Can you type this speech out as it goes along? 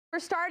We're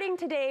starting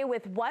today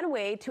with one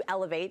way to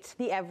elevate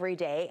the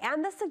everyday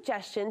and the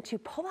suggestion to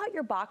pull out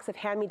your box of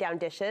hand-me-down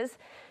dishes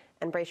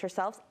and brace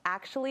yourselves,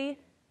 actually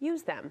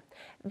use them.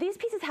 These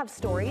pieces have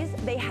stories,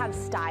 they have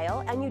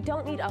style, and you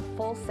don't need a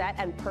full set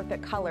and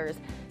perfect colors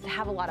to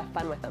have a lot of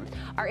fun with them.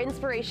 Our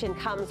inspiration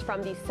comes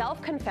from the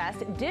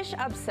self-confessed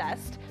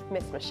dish-obsessed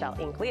Miss Michelle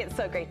Hinckley. It's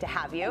so great to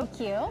have you. Thank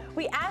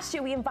you.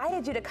 We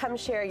invited you to come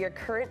share your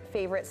current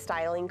favorite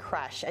styling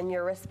crush, and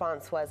your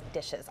response was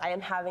dishes. I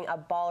am having a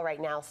ball right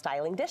now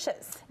styling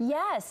dishes.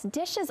 Yes,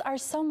 dishes are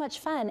so much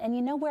fun. And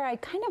you know where I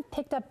kind of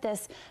picked up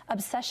this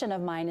obsession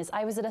of mine is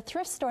I was at a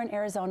thrift store in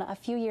Arizona a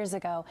few years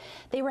ago.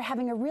 They were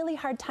having a really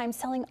hard time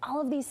selling all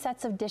of these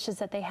sets of dishes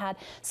that they had,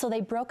 so they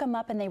broke them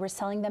up and they were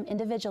selling them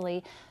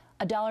individually.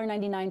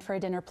 $1.99 for a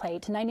dinner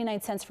plate,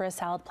 99 cents for a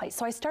salad plate.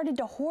 So I started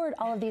to hoard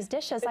all of these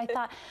dishes. I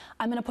thought,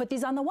 I'm gonna put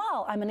these on the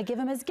wall. I'm gonna give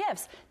them as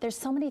gifts. There's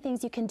so many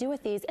things you can do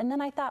with these. And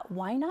then I thought,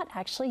 why not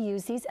actually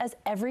use these as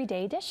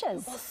everyday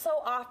dishes? Well,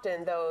 so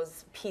often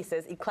those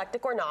pieces,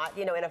 eclectic or not,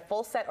 you know, in a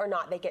full set or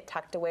not, they get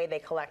tucked away, they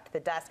collect the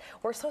dust.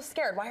 We're so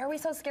scared. Why are we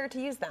so scared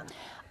to use them?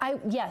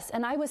 Yes,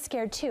 and I was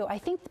scared too. I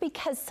think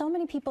because so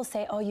many people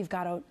say, oh, you've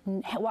got to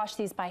wash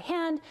these by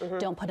hand,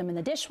 don't put them in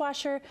the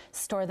dishwasher,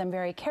 store them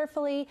very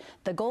carefully,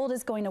 the gold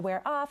is going to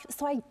wear off.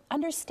 So I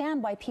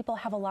understand why people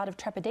have a lot of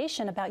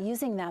trepidation about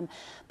using them.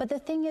 But the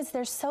thing is,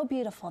 they're so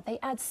beautiful. They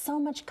add so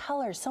much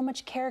color, so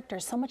much character,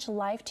 so much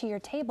life to your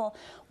table.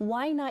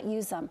 Why not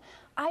use them?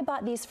 I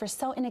bought these for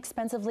so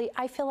inexpensively.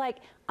 I feel like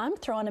I'm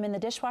throwing them in the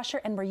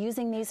dishwasher and we're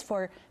using these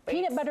for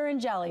peanut butter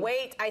and jelly.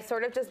 Wait, I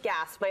sort of just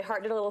gasped. My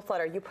heart did a little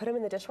flutter. You put them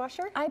in the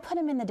dishwasher? I put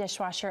them in the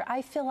dishwasher.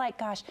 I feel like,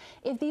 gosh,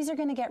 if these are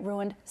gonna get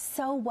ruined,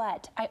 so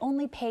what? I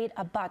only paid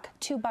 $1,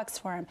 $2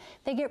 for them.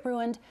 They get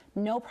ruined,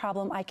 no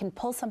problem. I can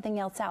pull something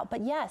else out.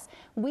 But yes,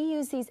 we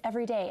use these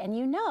every day. And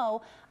you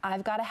know,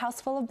 I've got a house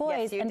full of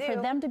boys, yes, and for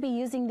them to be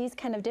using these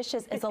kind of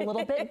dishes is a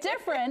little bit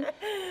different.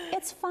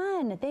 It's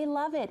fun. They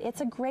love it.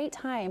 It's a great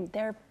time.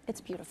 It's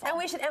beautiful. And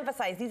we should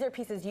emphasize, these are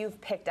pieces you've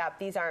picked up.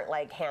 These aren't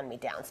like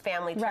hand-me-downs,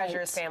 family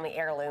treasures, family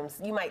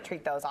heirlooms. You might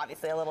treat those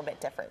obviously a little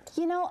bit different.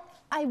 You know,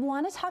 I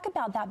want to talk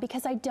about that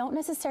because I don't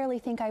necessarily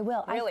think I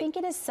will. Really? I think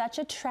it is such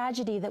a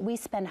tragedy that we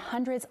spend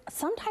hundreds,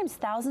 sometimes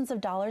thousands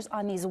of dollars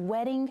on these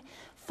wedding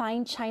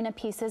fine china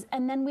pieces,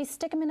 and then we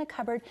stick them in a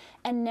cupboard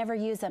and never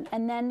use them.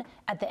 And then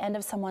at the end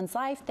of someone's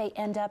life, they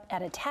end up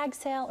at a tag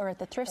sale or at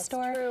the thrift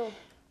store. That's true.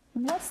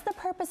 What's the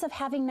purpose of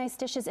having nice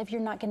dishes if you're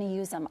not going to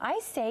use them?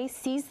 I say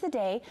seize the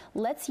day,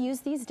 let's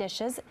use these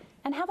dishes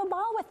and have a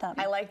ball with them.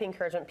 I like the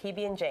encouragement,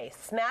 PB&J,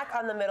 smack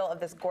on the middle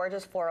of this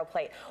gorgeous floral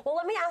plate. Well,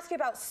 let me ask you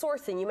about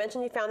sourcing. You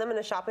mentioned you found them in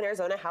a shop in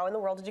Arizona. How in the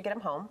world did you get them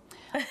home?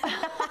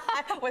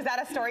 Was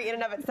that a story in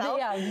and of itself?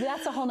 Yeah,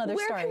 that's a whole nother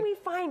story. Where can we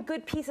find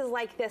good pieces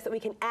like this that we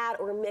can add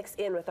or mix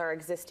in with our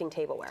existing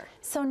tableware?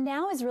 So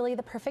now is really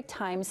the perfect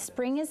time.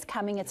 Spring is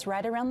coming. It's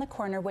right around the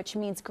corner, which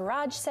means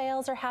garage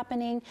sales are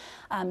happening,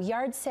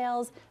 yard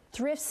sales,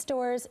 thrift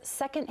stores,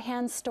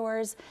 secondhand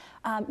stores,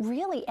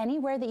 really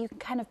anywhere that you can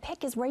kind of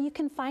pick is where you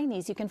can find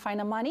these. You can find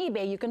them on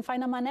eBay, you can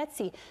find them on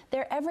Etsy.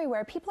 They're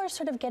everywhere. People are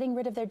sort of getting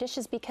rid of their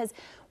dishes because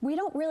we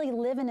don't really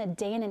live in a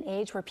day and an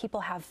age where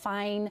people have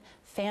fine,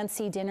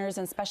 fancy dinners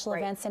and special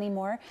events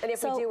anymore. And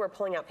if we do, we're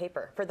pulling out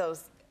paper for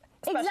those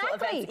special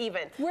events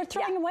even. We're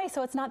throwing away,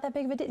 so it's not that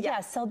big of a deal.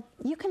 Yes, so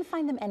you can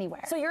find them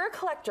anywhere. So you're a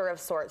collector of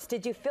sorts.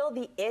 Did you feel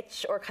the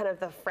itch or kind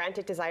of the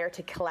frantic desire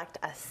to collect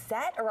a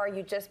set, or are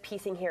you just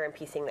piecing here and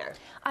piecing there?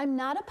 I'm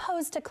not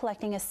opposed to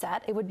collecting a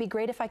set. It would be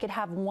great if I could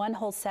have one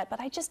whole set,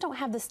 but I just don't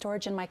have the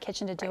storage in my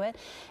kitchen to do it.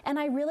 And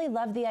I really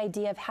love the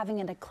idea of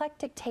having an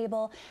eclectic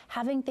table,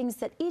 having things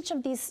that each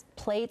of these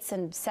plates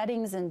and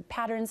settings and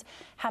patterns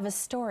have a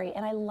story.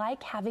 And I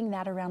like having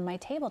that around my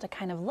table to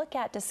kind of look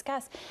at,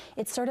 discuss.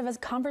 It's sort of a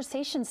conversation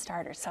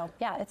starter. So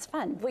yeah, it's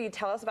fun. Will you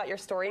tell us about your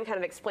story and kind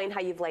of explain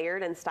how you've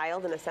layered and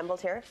styled and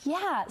assembled here?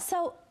 Yeah,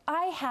 so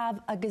I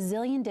have a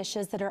gazillion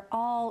dishes that are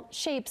all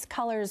shapes,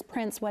 colors,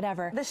 prints,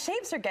 whatever. The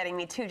shapes are getting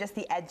me too, just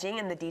the edging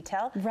and the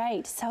detail.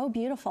 Right, so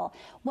beautiful.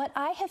 What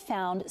I have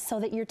found so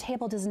that your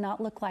table does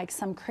not look like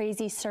some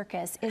crazy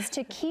circus is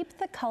to keep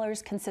the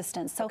colors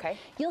consistent. So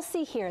you'll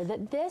see here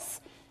that this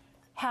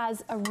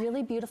has a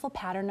really beautiful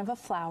pattern of a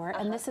flower,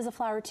 and this is a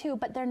flower too,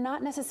 but they're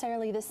not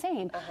necessarily the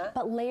same,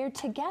 but layered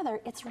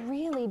together, it's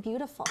really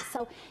beautiful.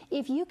 So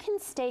if you can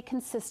stay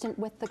consistent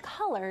with the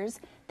colors,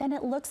 then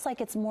it looks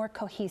like it's more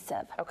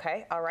cohesive.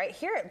 Okay, all right.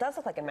 Here it does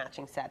look like a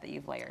matching set that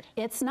you've layered.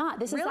 It's not.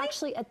 This is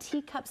actually a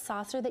teacup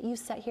saucer that you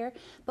set here,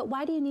 but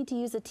why do you need to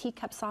use a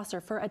teacup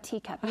saucer for a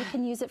teacup? You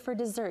can use it for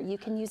dessert, you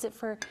can use it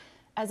for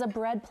as a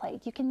bread plate.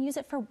 You can use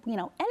it for, you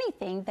know,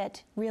 anything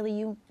that really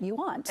you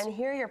want. And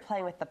here you're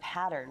playing with the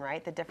pattern,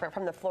 right? The different,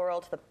 from the floral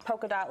to the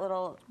polka dot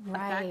little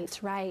effect.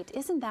 Right.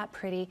 Isn't that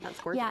pretty?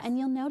 That's gorgeous. Yeah, and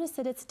you'll notice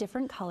that it's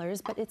different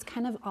colors, but it's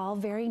kind of all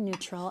very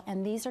neutral,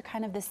 and these are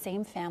kind of the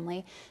same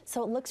family,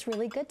 so it looks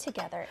really good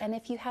together. And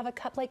if you have a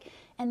cup, like,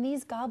 and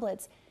these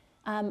goblets,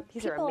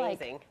 These are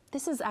amazing.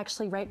 This is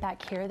actually right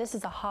back here. This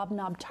is a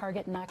Hobnob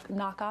Target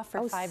knockoff for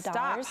 $5.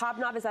 Stop.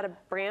 Hobnob, is that a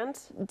brand?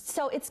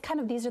 So it's kind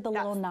of, these are the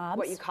little knobs.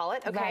 What you call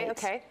it? Okay, right.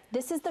 okay.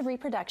 This is the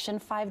reproduction,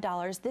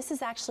 $5. This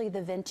is actually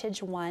the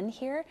vintage one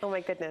here. Oh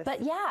my goodness.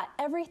 But yeah,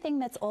 everything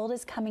that's old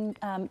is coming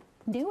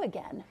new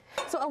again.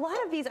 So a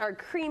lot of these are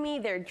creamy,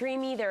 they're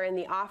dreamy, they're in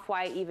the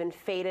off-white, even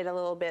faded a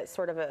little bit,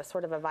 sort of a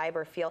vibe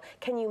or feel.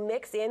 Can you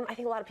mix in, I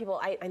think a lot of people,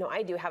 I know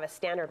I do, have a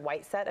standard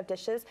white set of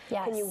dishes.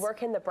 Yes. Can you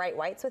work in the bright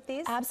whites with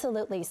these?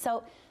 Absolutely.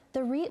 So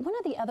one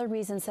of the other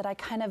reasons that I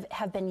kind of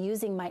have been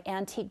using my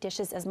antique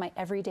dishes as my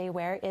everyday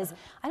wear is,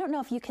 I don't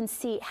know if you can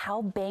see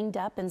how banged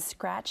up and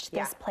scratched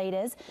this plate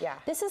is. Yeah.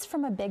 This is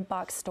from a big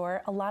box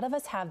store. A lot of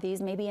us have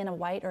these, maybe in a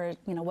white or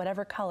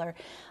whatever color.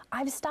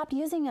 I've stopped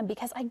using them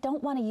because I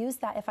don't want to use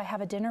that if I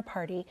have a dinner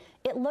party.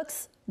 It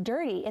looks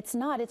dirty. It's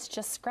not, it's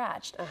just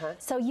scratched.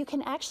 So you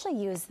can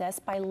actually use this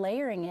by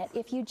layering it.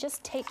 If you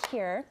just take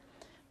here,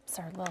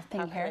 sorry, little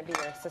thing here. How can I be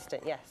your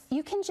assistant? Yes.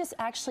 You can just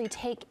actually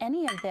take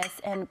any of this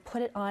and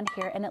put it on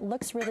here, and it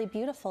looks really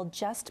beautiful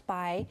just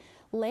by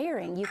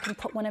layering. You can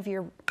put one of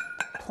your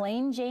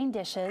plain Jane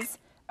dishes,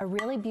 a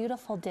really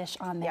beautiful dish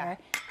on there,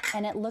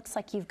 and it looks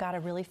like you've got a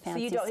really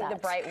fancy set. So you don't think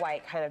the bright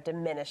white kind of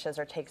diminishes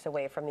or takes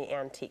away from the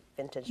antique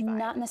vintage vibe?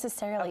 Not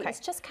necessarily. Okay.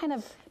 It's just kind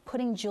of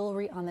putting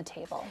jewelry on the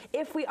table.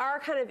 If we are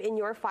kind of in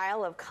your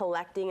file of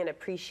collecting and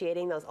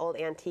appreciating those old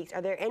antiques,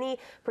 are there any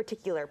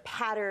particular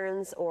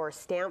patterns or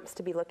stamps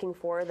to be looking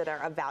for that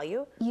are of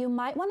value? You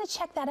might want to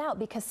check that out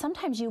because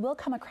sometimes you will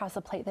come across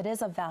a plate that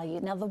is of value.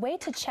 Now, the way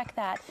to check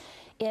that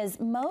is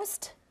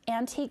most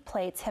antique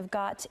plates have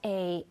got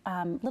a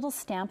little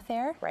stamp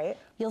there. Right.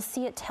 You'll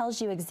see it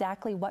tells you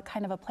exactly what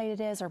kind of a plate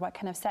it is or what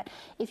kind of set.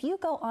 If you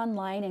go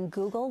online and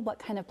Google what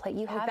kind of plate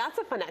you have. That's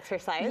a fun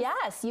exercise.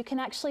 Yes, you can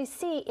actually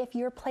see if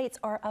your plates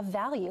are of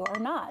value or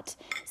not.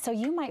 So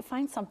you might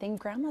find something.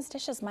 Grandma's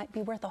dishes might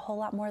be worth a whole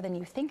lot more than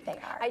you think they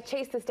are. I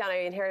chased this down.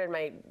 I inherited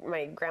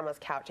my grandma's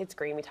couch. It's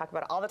green. We talk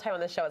about it all the time on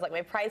the show. It's like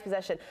my prized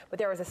possession, but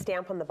there was a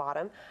stamp on the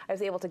bottom. I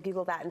was able to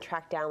Google that and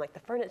track down like the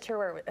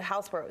furniture, the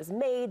house where it was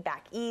made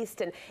back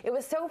east, and it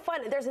was so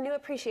fun. There's a new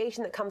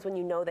appreciation that comes when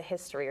you know the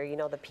history or you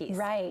know the piece.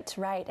 Right,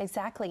 right,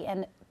 exactly.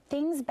 And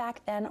things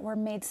back then were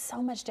made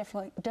so much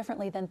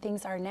differently than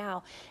things are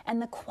now,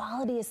 and the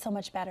quality is so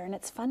much better, and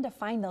it's fun to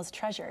find those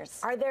treasures.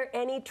 Are there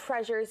any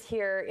treasures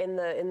here in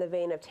the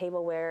vein of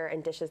tableware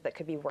and dishes that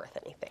could be worth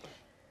anything?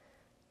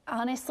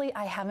 Honestly,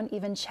 I haven't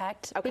even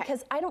checked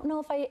because I don't know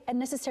if I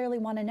necessarily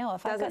want to know.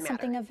 If I've got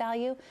something of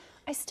value,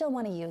 I still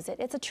want to use it.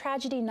 It's a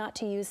tragedy not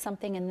to use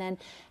something and then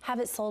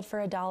have it sold for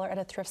 $1 at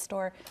a thrift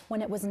store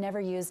when it was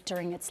never used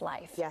during its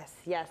life. Yes,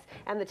 yes.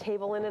 And the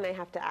table linen, I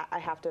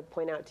have to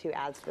point out too,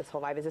 adds to this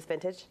whole vibe. Is this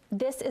vintage?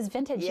 This is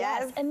vintage,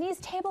 yes. And these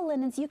table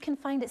linens you can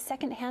find at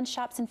secondhand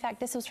shops. In fact,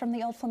 this was from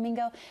the Old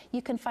Flamingo.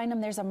 You can find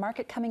them. There's a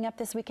market coming up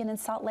this weekend in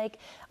Salt Lake.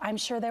 I'm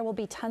sure there will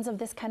be tons of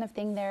this kind of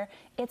thing there.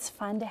 It's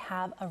fun to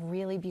have a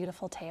really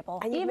beautiful table,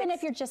 even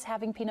if you're just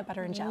having peanut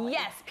butter and jelly.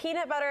 Yes,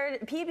 peanut butter,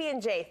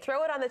 PB&J.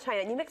 Throw it on the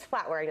china. And you mix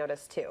flatware, I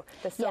noticed too.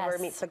 The silver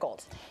meets the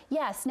gold.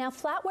 Yes. Now,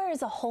 flatware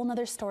is a whole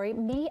nother story.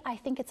 I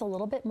think it's a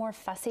little bit more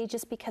fussy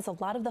just because a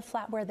lot of the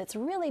flatware that's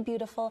really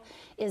beautiful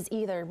is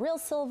either real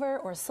silver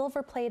or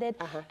silver plated,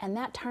 and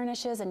that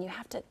tarnishes, and you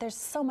have to, there's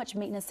so much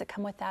maintenance that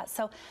come with that.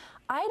 So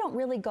I don't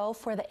really go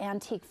for the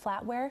antique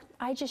flatware.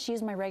 I just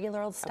use my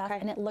regular old stuff,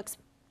 and it looks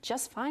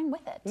just fine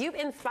with it. You've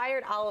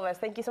inspired all of us.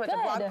 Thank you so much. Good.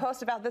 A blog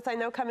post about this I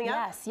know coming up?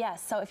 Yes,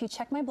 yes. So if you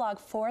check my blog,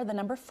 4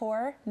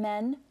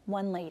 men,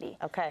 1 lady.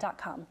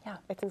 .com. Yeah.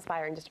 It's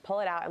inspiring just to pull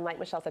it out and, like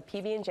Michelle said,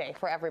 PB&J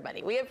for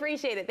everybody. We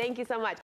appreciate it. Thank you so much.